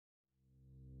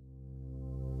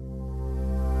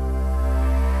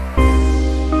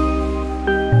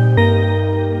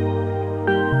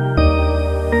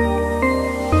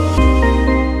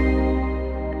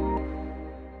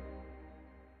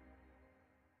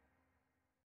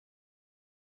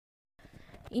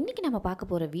இன்றைக்கி நம்ம பார்க்க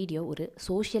போகிற வீடியோ ஒரு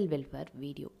சோஷியல் வெல்ஃபேர்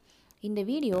வீடியோ. இந்த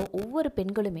வீடியோ ஒவ்வொரு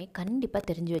பெண்களுமே கண்டிப்பாக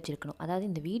தெரிஞ்சு வச்சுருக்கணும். அதாவது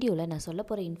இந்த வீடியோவில் நான் சொல்ல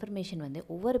போகிற இன்ஃபர்மேஷன் வந்து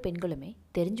ஒவ்வொரு பெண்களுமே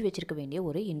தெரிஞ்சு வச்சுருக்க வேண்டிய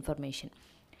ஒரு இன்ஃபர்மேஷன்.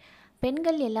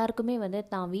 பெண்கள் எல்லாருக்குமே வந்து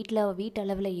தான்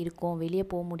வீட்டளவில் இருக்கோம், வெளியே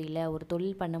போக முடியல, ஒரு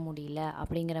தொழில் பண்ண முடியல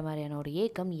அப்படிங்கிற மாதிரியான ஒரு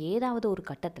ஏக்கம் ஏதாவது ஒரு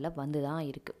கட்டத்தில் வந்து தான்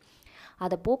இருக்குது.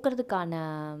 அதை போக்குறதுக்கான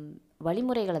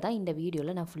வழிமுறைகளை தான் இந்த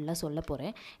வீடியோவில் நான் ஃபுல்லாக சொல்ல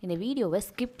போகிறேன். இந்த வீடியோவை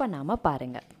ஸ்கிப் பண்ணாமல்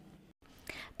பாருங்கள்.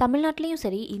 தமிழ்நாட்டிலையும்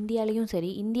சரி, இந்தியாவிலையும் சரி,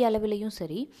 இந்திய அளவிலையும்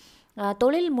சரி,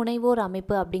 தொழில் முனைவோர்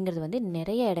அமைப்பு அப்படிங்கிறது வந்து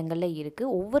நிறைய இடங்களில்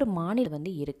இருக்குது. ஒவ்வொரு மாநிலம்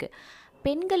வந்து இருக்குது.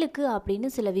 பெண்களுக்கு அப்படின்னு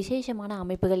சில விசேஷமான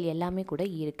அமைப்புகள் எல்லாமே கூட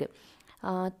இருக்குது.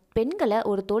 பெண்களை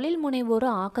ஒரு தொழில்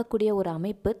முனைவோராக ஆக்கக்கூடிய ஒரு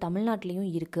அமைப்பு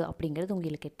தமிழ்நாட்டிலையும் இருக்குது அப்படிங்கிறது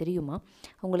உங்களுக்கு தெரியுமா?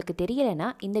 உங்களுக்கு தெரியலைன்னா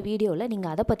இந்த வீடியோவில்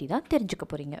நீங்கள் அதை பற்றி தான் தெரிஞ்சுக்க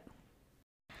போகிறீங்க.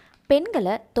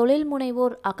 பெண்களை தொழில்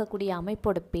முனைவோர் ஆக்கக்கூடிய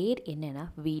அமைப்போட பேர் என்னென்னா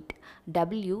வீட்,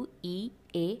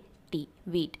 WEAT,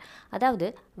 வீட். அதாவது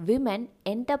women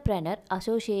entrepreneur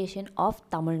association of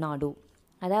Tamil Nadu.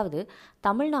 அதாவது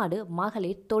தமிழ்நாடு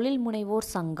மகளிர் தொழில் முனைவோர்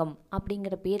சங்கம்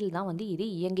அப்படிங்கிற பேரில் தான் வந்து இது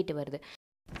இயங்கிட்டு வருது.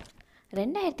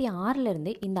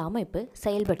 2006 இந்த அமைப்பு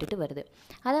செயல்பட்டுட்டு வருது.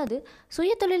 அதாவது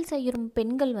சுயதொழில் செய்யும்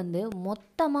பெண்கள் வந்து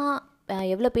மொத்தமாக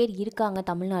எவ்வளோ பேர் இருக்காங்க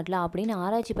தமிழ்நாட்டில் அப்படின்னு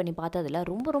ஆராய்ச்சி பண்ணி பார்த்ததில்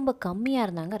ரொம்ப கம்மியாக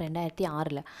இருந்தாங்க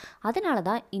 2006. அதனால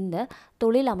தான் இந்த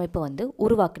தொழில் அமைப்பை வந்து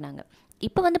உருவாக்குனாங்க.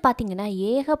 இப்போ வந்து பார்த்திங்கன்னா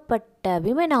ஏகப்பட்ட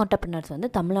விமன் ஆண்டர்ப்ரனர்ஸ் வந்து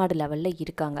தமிழ்நாடு லெவலில்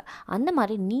இருக்காங்க. அந்த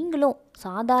மாதிரி நீங்களும்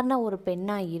சாதாரண ஒரு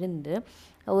பெண்ணாக இருந்து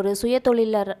ஒரு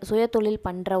சுயதொழில்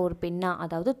பண்ணுற ஒரு பெண்ணாக,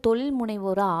 அதாவது தொழில்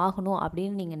முனைவோராக ஆகணும்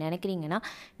அப்படின்னு நீங்கள் நினைக்கிறீங்கன்னா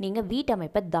நீங்கள்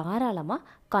வீட்டமைப்பை தாராளமாக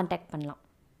காண்டாக்ட் பண்ணலாம்.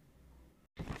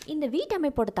 இந்த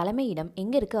வீட்டமைப்போட தலைமையிடம்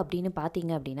எங்கே இருக்குது அப்படின்னு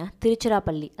பார்த்தீங்க அப்படின்னா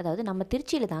திருச்சிராப்பள்ளி, அதாவது நம்ம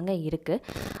திருச்சியில் தாங்க இருக்குது.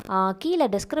 கீழே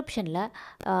டிஸ்கிரிப்ஷனில்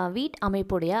வீட்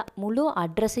அமைப்புடைய முழு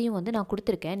அட்ரஸையும் வந்து நான்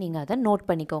கொடுத்துருக்கேன். நீங்கள் அதை நோட்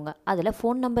பண்ணிக்கோங்க. அதில்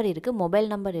ஃபோன் நம்பர் இருக்குது,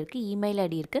 மொபைல் நம்பர் இருக்குது, இமெயில்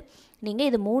ஐடி இருக்குது. நீங்கள்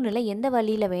இது 3ல் எந்த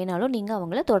வழியில் வேணாலும் நீங்கள்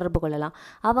அவங்கள தொடர்பு கொள்ளலாம்.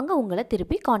 அவங்க உங்களை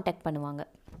திருப்பி காண்டாக்ட் பண்ணுவாங்க.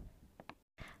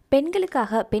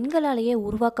 பெண்களாலேயே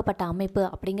உருவாக்கப்பட்ட அமைப்பு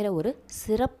அப்படிங்கிற ஒரு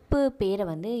சிறப்பு பேரை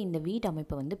வந்து இந்த வீட்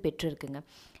அமைப்பு வந்து பெற்றிருக்குங்க.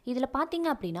 இதில் பார்த்தீங்க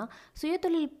அப்படின்னா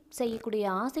சுயதொழில் செய்யக்கூடிய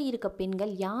ஆசை இருக்க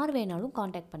பெண்கள் யார் வேணாலும்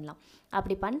காண்டாக்ட் பண்ணலாம்.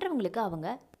 அப்படி பண்ணுறவங்களுக்கு அவங்க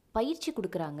பயிற்சி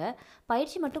கொடுக்குறாங்க.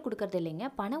 பயிற்சி மட்டும் கொடுக்கறது இல்லைங்க,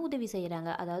 பண உதவி செய்கிறாங்க.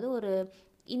 அதாவது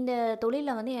இந்த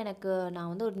தொழிலில் வந்து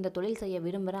நான் வந்து இந்த தொழில் செய்ய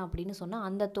விரும்புகிறேன் அப்படின்னு சொன்னால்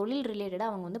அந்த தொழில்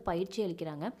ரிலேட்டடாக அவங்க வந்து பயிற்சி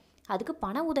அளிக்கிறாங்க. அதுக்கு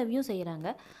பண உதவியும் செய்கிறாங்க.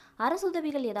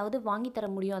 அரசுதவிகள் ஏதாவது வாங்கித்தர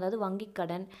முடியும், அதாவது வங்கிக்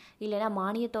கடன் இல்லைனா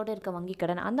மானியத்தோடு இருக்க வங்கிக்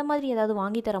கடன் அந்த மாதிரி ஏதாவது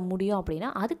வாங்கித்தர முடியும் அப்படின்னா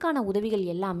அதுக்கான உதவிகள்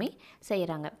எல்லாமே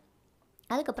செய்கிறாங்க.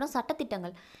 அதுக்கப்புறம்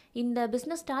சட்டத்திட்டங்கள், இந்த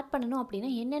பிஸ்னஸ் ஸ்டார்ட் பண்ணணும் அப்படின்னா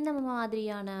என்னென்ன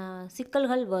மாதிரியான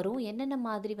சிக்கல்கள் வரும், என்னென்ன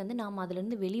மாதிரி வந்து நாம்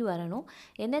அதிலேருந்து வெளியே வரணும்,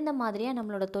 எந்தெந்த மாதிரியாக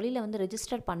நம்மளோட தொழிலை வந்து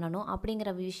ரெஜிஸ்டர் பண்ணணும்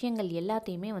அப்படிங்கிற விஷயங்கள்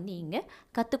எல்லாத்தையுமே வந்து இங்கே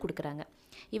கற்றுக் கொடுக்குறாங்க.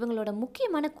 இவங்களோட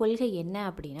முக்கியமான கொள்கை என்ன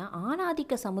அப்படின்னா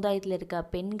ஆணாதிக்க சமுதாயத்தில் இருக்க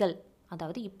பெண்கள்,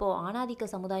 அதாவது இப்போது ஆணாதிக்க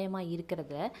சமுதாயமாக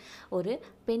இருக்கிறத ஒரு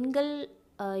பெண்கள்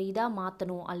இதாக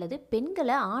மாற்றணும் அல்லது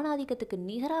பெண்களை ஆணாதிக்கத்துக்கு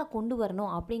நிகராக கொண்டு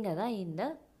வரணும் அப்படிங்கிறதா இந்த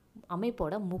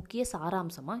அமைப்போட முக்கிய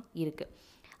சாராம்சமாக இருக்குது.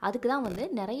 அதுக்கு தான் வந்து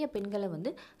நிறைய பெண்களை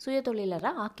வந்து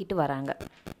சுயதொழிலராக ஆக்கிட்டு வராங்க.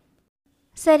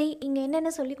 சரி, இங்கே என்னென்ன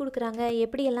சொல்லி கொடுக்குறாங்க,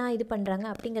 எப்படியெல்லாம் இது பண்ணுறாங்க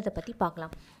அப்படிங்கிறத பற்றி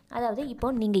பார்க்கலாம். அதாவது இப்போ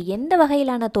நீங்கள் எந்த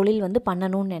வகையிலான தொழில் வந்து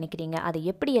பண்ணணும்னு நினைக்கிறீங்க, அதை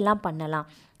எப்படியெல்லாம் பண்ணலாம்,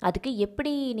 அதுக்கு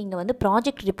எப்படி நீங்கள் வந்து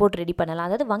ப்ராஜெக்ட் ரிப்போர்ட் ரெடி பண்ணலாம்.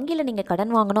 அதாவது வங்கியில் நீங்கள்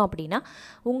கடன் வாங்கணும் அப்படின்னா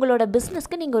உங்களோட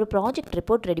பிஸ்னஸ்க்கு நீங்கள் ஒரு ப்ராஜெக்ட்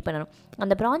ரிப்போர்ட் ரெடி பண்ணணும்.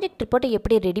 அந்த ப்ராஜெக்ட் ரிப்போர்ட்டை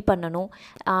எப்படி ரெடி பண்ணணும்,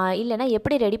 இல்லைனா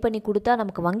எப்படி ரெடி பண்ணி கொடுத்தா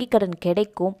நமக்கு வங்கி கடன்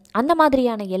கிடைக்கும், அந்த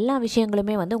மாதிரியான எல்லா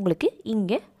விஷயங்களுமே வந்து உங்களுக்கு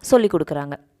இங்கே சொல்லி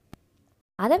கொடுக்குறாங்க.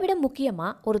 அதை விட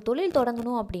முக்கியமாக ஒரு தொழில்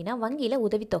தொடங்கணும் அப்படின்னா வங்கியில்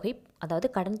உதவித்தொகை, அதாவது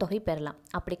கடன் தொகை பெறலாம்.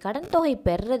 அப்படி கடன் தொகை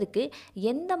பெறுறதுக்கு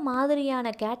எந்த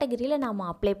மாதிரியான கேட்டகரியில் நாம்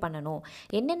அப்ளை பண்ணணும்,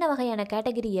 என்னென்ன வகையான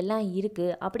கேட்டகரி எல்லாம்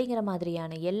இருக்குது அப்படிங்கிற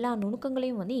மாதிரியான எல்லா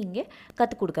நுணுக்கங்களையும் வந்து இங்கே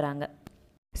கற்றுக் கொடுக்குறாங்க.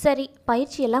 சரி,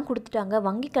 பயிற்சியெல்லாம் கொடுத்துட்டாங்க,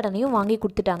 வங்கி கடனையும் வாங்கி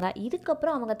கொடுத்துட்டாங்க.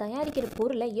 இதுக்கப்புறம் அவங்க தயாரிக்கிற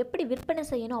பொருளை எப்படி விற்பனை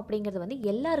செய்யணும் அப்படிங்கிறது வந்து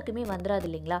எல்லாருக்குமே வந்துடாது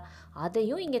இல்லைங்களா?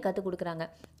 அதையும் இங்கே கற்றுக் கொடுக்குறாங்க.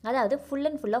 அதாவது full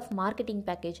and full of marketing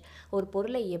package. ஒரு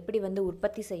பொருளை எப்படி வந்து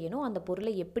உற்பத்தி செய்யணும், அந்த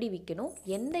பொருளை எப்படி விற்கணும்,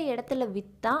 எந்த இடத்துல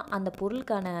விற்றா அந்த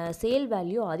பொருளுக்கான சேல்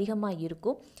வேல்யூ அதிகமாக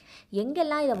இருக்கும்,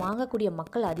 எங்கெல்லாம் இதை வாங்கக்கூடிய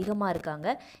மக்கள் அதிகமாக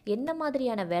இருக்காங்க, என்ன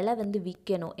மாதிரியான விலை வந்து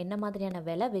விற்கணும், என்ன மாதிரியான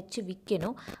விலை வச்சு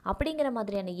விற்கணும் அப்படிங்கிற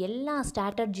மாதிரியான எல்லா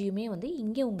ஸ்ட்ராட்டஜியுமே வந்து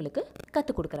இங்கே உங்களுக்கு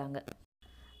கற்றுக் கொடுக்குறாங்க.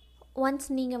 ஒன்ஸ்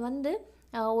நீங்கள் வந்து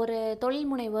ஒரு தொழில்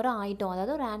முனைவோராக ஆகிட்டோம்,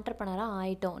 அதாவது ஒரு ஆண்டர்ப்ரனராக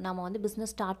ஆகிட்டோம், நம்ம வந்து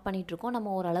பிஸ்னஸ் ஸ்டார்ட் பண்ணிகிட்ருக்கோம்,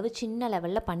 நம்ம ஓரளவு சின்ன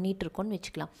லெவலில் பண்ணிகிட்ருக்கோன்னு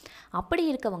வச்சுக்கலாம். அப்படி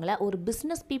இருக்கவங்கள ஒரு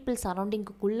பிஸ்னஸ் பீப்புள்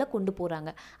சரௌண்டிங்குக்குள்ளே கொண்டு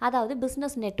போகிறாங்க. அதாவது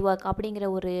பிஸ்னஸ் நெட்வொர்க் அப்படிங்கிற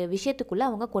ஒரு விஷயத்துக்குள்ளே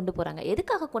அவங்க கொண்டு போகிறாங்க.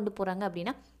 எதுக்காக கொண்டு போகிறாங்க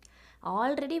அப்படின்னா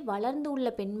ஆல்ரெடி வளர்ந்து உள்ள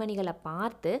பெண்மணிகளை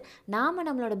பார்த்து நாம்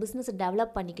நம்மளோட பிஸ்னஸை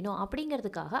டெவலப் பண்ணிக்கணும்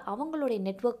அப்படிங்கிறதுக்காக அவங்களுடைய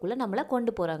நெட்வொர்க்குள்ளே நம்மளை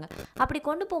கொண்டு போகிறாங்க. அப்படி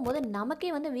கொண்டு போகும்போது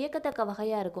நமக்கே வந்து வியக்கத்தக்க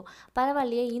வகையாக இருக்கும்.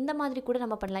 பரவாயில்லையே, இந்த மாதிரி கூட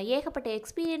நம்ம பண்ணலாம். ஏகப்பட்ட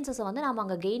எக்ஸ்பீரியன்ஸஸை வந்து நம்ம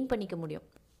அங்கே கெயின் பண்ணிக்க முடியும்.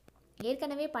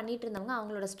 ஏற்கனவே பண்ணிகிட்டு இருந்தவங்க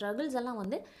அவங்களோட ஸ்ட்ரகிள்ஸ் எல்லாம்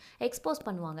வந்து எக்ஸ்போஸ்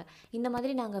பண்ணுவாங்க. இந்த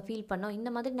மாதிரி நாங்கள் ஃபீல் பண்ணோம், இந்த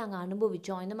மாதிரி நாங்கள்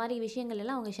அனுபவித்தோம், இந்த மாதிரி விஷயங்கள்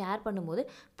எல்லாம் அவங்க ஷேர் பண்ணும்போது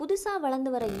புதுசாக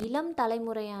வளர்ந்து வர இளம்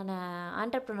தலைமுறையான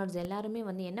ஆண்டர்ப்ரனர்ஸ் எல்லாருமே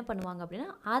வந்து என்ன பண்ணுவாங்க அப்படின்னா,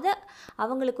 அதை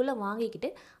அவங்களுக்குள்ளே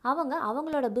வாங்கிக்கிட்டு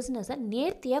அவங்களோட பிஸ்னஸை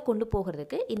நேர்த்தியாக கொண்டு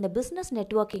போகிறதுக்கு இந்த பிஸ்னஸ்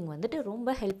நெட்வொர்க்கிங் வந்துட்டு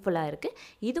ரொம்ப ஹெல்ப்ஃபுல்லாக இருக்குது.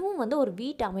 இதுவும் வந்து ஒரு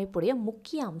வீட்டு அமைப்புடைய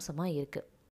முக்கிய அம்சமாக இருக்குது.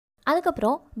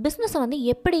 அதுக்கப்புறம் பிஸ்னஸை வந்து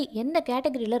எப்படி எந்த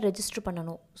கேட்டகரியில் ரெஜிஸ்டர்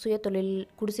பண்ணணும்? சுயதொழில்,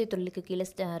 குடிசை தொழிலுக்கு கீழே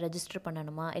ரெஜிஸ்டர்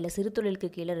பண்ணணுமா, இல்லை சிறு தொழிலுக்கு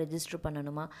கீழே ரெஜிஸ்டர்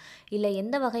பண்ணணுமா, இல்லை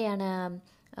எந்த வகையான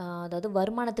அதாவது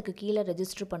வருமானத்துக்கு கீழே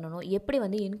ரெஜிஸ்டர் பண்ணணும், எப்படி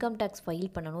வந்து இன்கம் டேக்ஸ்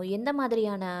ஃபைல் பண்ணணும், எந்த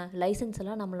மாதிரியான லைசன்ஸ்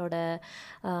எல்லாம் நம்மளோட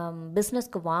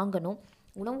பிஸ்னஸ்க்கு வாங்கணும்,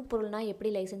 உணவுப் பொருள்னால்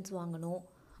எப்படி லைசன்ஸ் வாங்கணும்,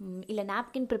 இல்லை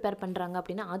நாப்கின் ப்ரிப்பேர் பண்ணுறாங்க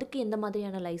அப்படின்னா அதுக்கு எந்த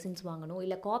மாதிரியான லைசன்ஸ் வாங்கணும்,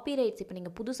 இல்லை காப்பிரைட்ஸ், இப்போ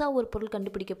நீங்கள் புதுசாக ஒரு பொருள்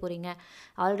கண்டுபிடிக்க போகிறீங்க,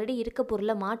 ஆல்ரெடி இருக்க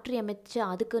பொருளை மாற்றி அமைச்சு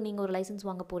அதுக்கு நீங்கள் ஒரு லைசன்ஸ்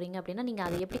வாங்க போகிறீங்க அப்படின்னா நீங்கள்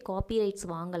அதை எப்படி காப்பிரைட்ஸ்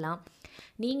வாங்கலாம்,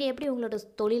 நீங்கள் எப்படி உங்களோட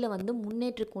தொழிலை வந்து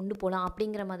முன்னேற்றி கொண்டு போகலாம்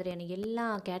அப்படிங்கிற மாதிரியான எல்லா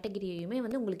கேட்டகரியையுமே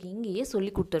வந்து உங்களுக்கு இங்கேயே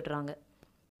சொல்லி கொடுத்துட்றாங்க.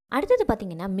 அடுத்தது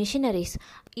பார்த்திங்கன்னா மிஷினரிஸ்.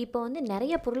 இப்போ வந்து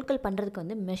நிறைய பொருட்கள் பண்ணுறதுக்கு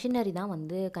வந்து மிஷினரி தான்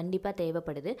வந்து கண்டிப்பாக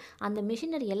தேவைப்படுது. அந்த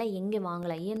மிஷினரி எல்லாம் எங்கே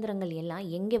வாங்கலாம், இயந்திரங்கள் எல்லாம்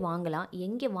எங்கே வாங்கலாம்,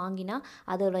 எங்கே வாங்கினா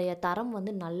அதோடைய தரம்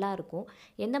வந்து நல்லாயிருக்கும்,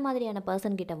 எந்த மாதிரியான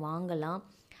பர்சன்கிட்ட வாங்கலாம்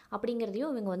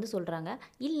அப்படிங்கிறதையும் இவங்க வந்து சொல்கிறாங்க.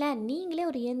 இல்லை நீங்களே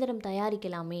ஒரு இயந்திரம்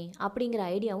தயாரிக்கலாமே அப்படிங்கிற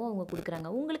ஐடியாவும் அவங்க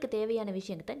கொடுக்குறாங்க. உங்களுக்கு தேவையான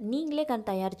விஷயத்தை நீங்களே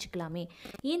தயாரிச்சுக்கலாமே,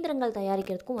 இயந்திரங்கள்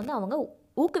தயாரிக்கிறதுக்கும் வந்து அவங்க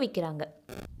ஊக்குவிக்கிறாங்க.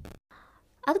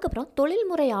 அதுக்கப்புறம்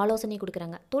தொழில்முறை ஆலோசனை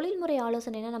கொடுக்குறாங்க. தொழில்முறை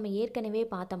ஆலோசனைனா நம்ம ஏற்கனவே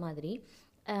பார்த்த மாதிரி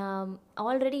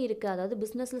ஆல்ரெடி இருக்குது, அதாவது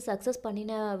பிஸ்னஸில் சக்ஸஸ்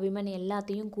பண்ணின விமன்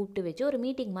எல்லாத்தையும் கூப்பிட்டு வச்சு ஒரு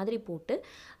மீட்டிங் மாதிரி போட்டு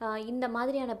இந்த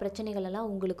மாதிரியான பிரச்சனைகள் எல்லாம்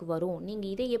உங்களுக்கு வரும்,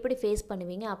 நீங்கள் இதை எப்படி ஃபேஸ்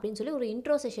பண்ணுவீங்க அப்படின்னு சொல்லி ஒரு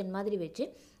இன்ட்ரோ செஷன் மாதிரி வச்சு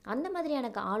அந்த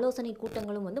மாதிரியான ஆலோசனை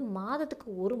கூட்டங்களும் வந்து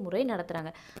மாதத்துக்கு ஒரு முறை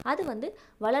நடத்துகிறாங்க. அது வந்து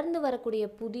வளர்ந்து வரக்கூடிய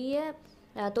புதிய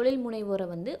தொழில் முனைவோரை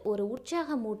வந்து ஒரு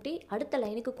உற்சாகமூட்டி அடுத்த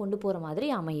லைனுக்கு கொண்டு போகிற மாதிரி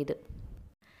அமையுது.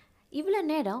 இவ்வளோ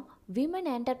நேரம் women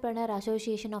entrepreneur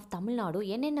association of Tamil Nadu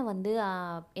என்னென்ன வந்து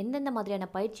எந்தெந்த மாதிரியான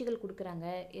பயிற்சிகள் கொடுக்குறாங்க,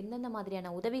 எந்தெந்த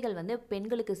மாதிரியான உதவிகள் வந்து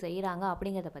பெண்களுக்கு செய்கிறாங்க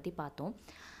அப்படிங்கிறத பற்றி பார்த்தோம்.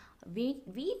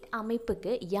 வீட்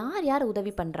அமைப்புக்கு யார் யார்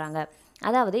உதவி பண்ணுறாங்க,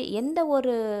 அதாவது எந்த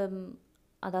ஒரு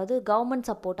கவர்மெண்ட்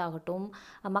சப்போர்ட் ஆகட்டும்,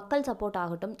 மக்கள் சப்போர்ட்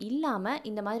ஆகட்டும் இல்லாமல்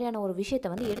இந்த மாதிரியான ஒரு விஷயத்தை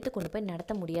வந்து எடுத்துக்கொண்டு போய்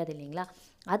நடத்த முடியாது இல்லைங்களா.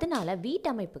 அதனால்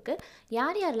வீட்டமைப்புக்கு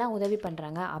யார் யாரெல்லாம் உதவி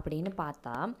பண்ணுறாங்க அப்படின்னு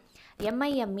பார்த்தா,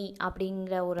 எம்ஐஎம்இ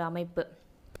அப்படிங்கிற ஒரு அமைப்பு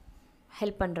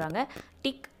ஹெல்ப் பண்ணுறாங்க.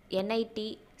 Tick, NIT,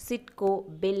 SIDCO,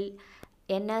 bill,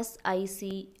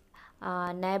 NSIC,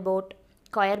 நேபோட்,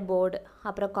 square board,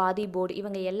 அப்புறம் காதி போர்டு,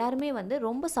 இவங்க எல்லாருமே வந்து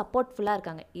ரொம்ப சப்போர்ட்ஃபுல்லாக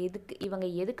இருக்காங்க. இவங்க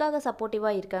எதுக்காக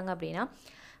சப்போர்ட்டிவாக இருக்காங்க அப்படின்னா,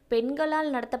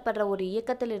 பெண்களால் நடத்தப்படுற ஒரு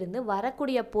இயக்கத்திலிருந்து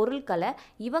வரக்கூடிய பொருட்களை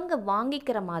இவங்க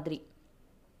வாங்கிக்கிற மாதிரி,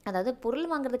 அதாவது பொருள்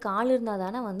வாங்குறதுக்கு ஆள் இருந்தால்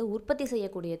தானே வந்து உற்பத்தி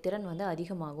செய்யக்கூடிய திறன் வந்து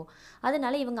அதிகமாகும்.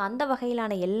 அதனால இவங்க அந்த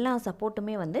வகையிலான எல்லா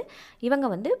சப்போர்ட்டுமே வந்து இவங்க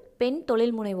வந்து பெண்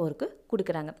தொழில் முனைவோருக்கு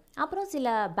கொடுக்குறாங்க. அப்புறம்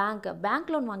சில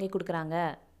பேங்க் லோன் வாங்கி கொடுக்குறாங்க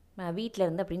வீட்டில்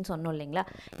இருந்து அப்படின்னு சொன்னோம் இல்லைங்களா.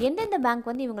 எந்தெந்த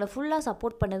பேங்க் வந்து இவங்களை ஃபுல்லாக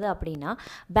சப்போர்ட் பண்ணுது அப்படின்னா,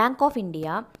 bank of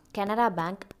India, Canara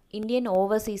bank, Indian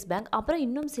Overseas bank, அப்புறம்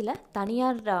இன்னும் சில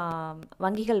தனியார்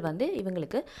வங்கிகள் வந்து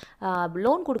இவங்களுக்கு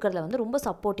லோன் கொடுக்கறதுல வந்து ரொம்ப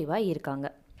சப்போர்ட்டிவாக இருக்காங்க.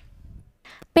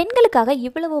 பெண்களுக்காக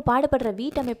இவ்வளவு பாடுபடுற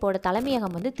வீட்டமைப்போட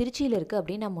தலைமையகம் வந்து திருச்சியில் இருக்குது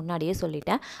அப்படின்னு நான் முன்னாடியே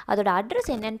சொல்லிட்டேன். அதோட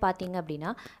அட்ரஸ் என்னன்னு பார்த்தீங்க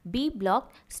அப்படின்னா, B black,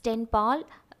 ஸ்டென்பால்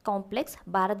complex,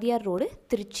 Bharathiyar road,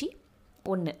 Trichy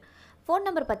 1. Phone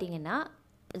number பார்த்தீங்கன்னா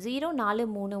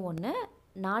 0431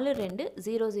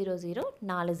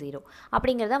 42000040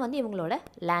 அப்படிங்கிறதா வந்து இவங்களோட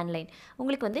லேண்ட்லைன்.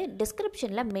 உங்களுக்கு வந்து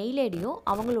டிஸ்கிரிப்ஷனில் மெயில் ஐடியும்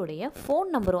அவங்களுடைய ஃபோன்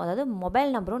நம்பரும், அதாவது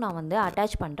மொபைல் நம்பரும் நான் வந்து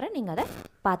அட்டாச் பண்ணுறேன். நீங்கள் அதை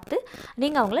பார்த்து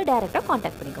நீங்கள் அவங்கள டைரெக்டாக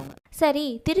காண்டாக்ட் பண்ணிக்கோங்க. சரி,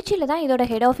 திருச்சியில் தான் இதோட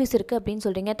ஹெட் ஆஃபீஸ் இருக்குது அப்படின்னு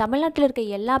சொல்கிறீங்க. தமிழ்நாட்டில் இருக்க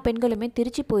எல்லா பெண்களுமே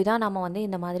திருச்சி போய் தான் நம்ம வந்து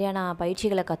இந்த மாதிரியான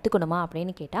பயிற்சிகளை கற்றுக்கணுமா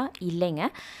அப்படின்னு கேட்டால் இல்லைங்க.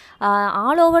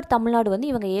 ஆல் ஓவர் தமிழ்நாடு வந்து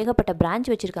இவங்க ஏகப்பட்ட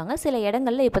பிரான்ச் வச்சுருக்காங்க. சில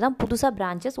இடங்களில் இப்போ தான் புதுசாக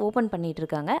பிரான்ச்சஸ் ஓப்பன் பண்ணிகிட்டு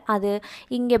இருக்காங்க. அது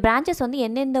இங்கே பிரான்ச்சஸ் வந்து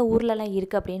எந்தெந்த ஊர்லலாம்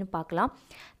இருக்குது அப்படின்னு பார்க்கலாம்.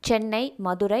 சென்னை,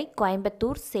 மதுரை,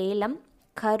 கோயம்புத்தூர், சேலம்,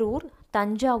 கரூர்,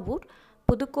 தஞ்சாவூர்,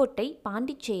 புதுக்கோட்டை,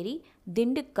 பாண்டிச்சேரி,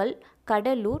 திண்டுக்கல்,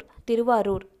 கடலூர்,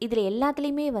 திருவாரூர், இதில்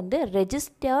எல்லாத்துலேயுமே வந்து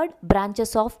ரெஜிஸ்டர்ட்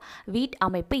பிரான்ச்சஸ் ஆஃப் வீட்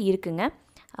அமைப்பு இருக்குங்க.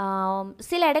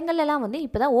 சில இடங்கள்லாம் வந்து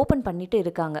இப்போ தான் ஓப்பன் பண்ணிட்டு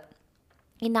இருக்காங்க.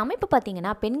 இந்த அமைப்பு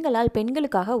பார்த்திங்கன்னா பெண்களால்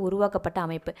பெண்களுக்காக உருவாக்கப்பட்ட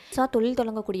அமைப்பு. தொழில்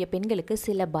தொடங்கக்கூடிய பெண்களுக்கு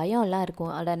சில பயம்லாம்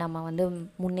இருக்கும். அட நம்ம வந்து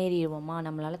முன்னேறிடுவோமா,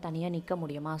 நம்மளால் தனியாக நிற்க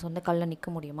முடியுமா, சொந்த காலில் நிற்க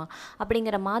முடியுமா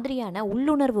அப்படிங்கிற மாதிரியான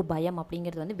உள்ளுணர்வு பயம்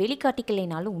அப்படிங்கிறது வந்து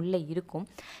வெளிக்காட்டிக்கலைனாலும் உள்ளே இருக்கும்.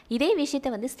 இதே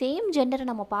விஷயத்தை வந்து சேம் ஜெண்டரை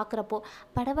நம்ம பார்க்குறப்போ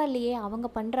பரவாயில்லையே அவங்க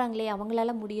பண்ணுறாங்களே,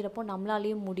 அவங்களால முடிகிறப்போ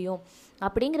நம்மளாலேயும் முடியும்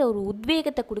அப்படிங்கிற ஒரு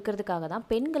உத்வேகத்தை கொடுக்கறதுக்காக தான்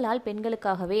பெண்களால்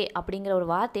பெண்களுக்காகவே அப்படிங்கிற ஒரு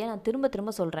வார்த்தையை நான் திரும்ப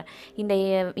திரும்ப சொல்கிறேன்.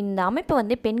 இந்த அமைப்பு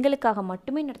வந்து பெண்களுக்காக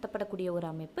மட்டுமே நடத்தப்படக்கூடிய ஒரு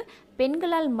அமைப்பு,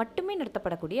 பெண்களால் மட்டுமே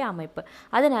நடத்தப்படக்கூடிய அமைப்பு.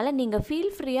 அதனால் நீங்கள்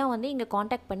ஃபீல் ஃப்ரீயாக வந்து இங்கே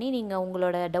காண்டாக்ட் பண்ணி நீங்கள்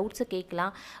உங்களோட டவுட்ஸை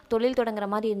கேட்கலாம். தொழில் தொடங்குற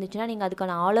மாதிரி இருந்துச்சுன்னா நீங்கள்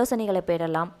அதுக்கான ஆலோசனைகளை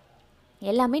பெறலாம்,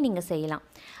 எல்லாமே நீங்கள் செய்யலாம்.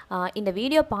 இந்த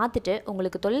வீடியோ பார்த்துட்டு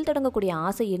உங்களுக்கு தொழில் தொடங்கக்கூடிய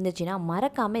ஆசை இருந்துச்சுன்னா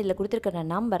மறக்காமல் இதில் கொடுத்துருக்கிற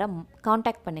நம்பரை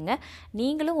காண்டாக்ட் பண்ணுங்கள்.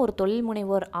 நீங்களும் ஒரு தொழில்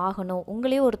முனைவோர் ஆகணும்,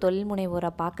 உங்களையும் ஒரு தொழில்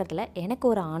முனைவோராக பார்க்குறதுல எனக்கு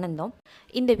ஒரு ஆனந்தம்.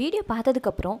 இந்த வீடியோ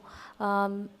பார்த்ததுக்கப்புறம்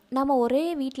நம்ம ஒரே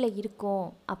வீட்டில் இருக்கோம்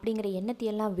அப்படிங்கிற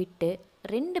எண்ணத்தையெல்லாம் விட்டு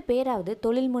 2 பேராவது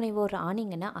தொழில் முனைவோர்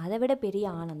ஆனீங்கன்னா அதை விட பெரிய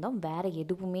ஆனந்தம் வேறு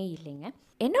எதுவுமே இல்லைங்க.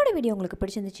 என்னோடய வீடியோ உங்களுக்கு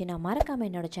பிடிச்சிருந்துச்சுன்னா மறக்காமல்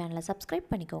என்னோடய சேனலை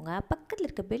சப்ஸ்கிரைப் பண்ணிக்கோங்க. பக்கத்தில்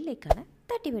இருக்க பெல் ஐக்கானை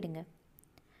தட்டி விடுங்க.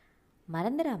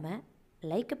 மறந்துடாமல்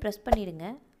லைக்கை ப்ரெஸ் பண்ணிவிடுங்க.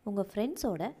 உங்கள்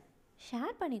ஃப்ரெண்ட்ஸோட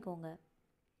ஷேர் பண்ணிக்கோங்க.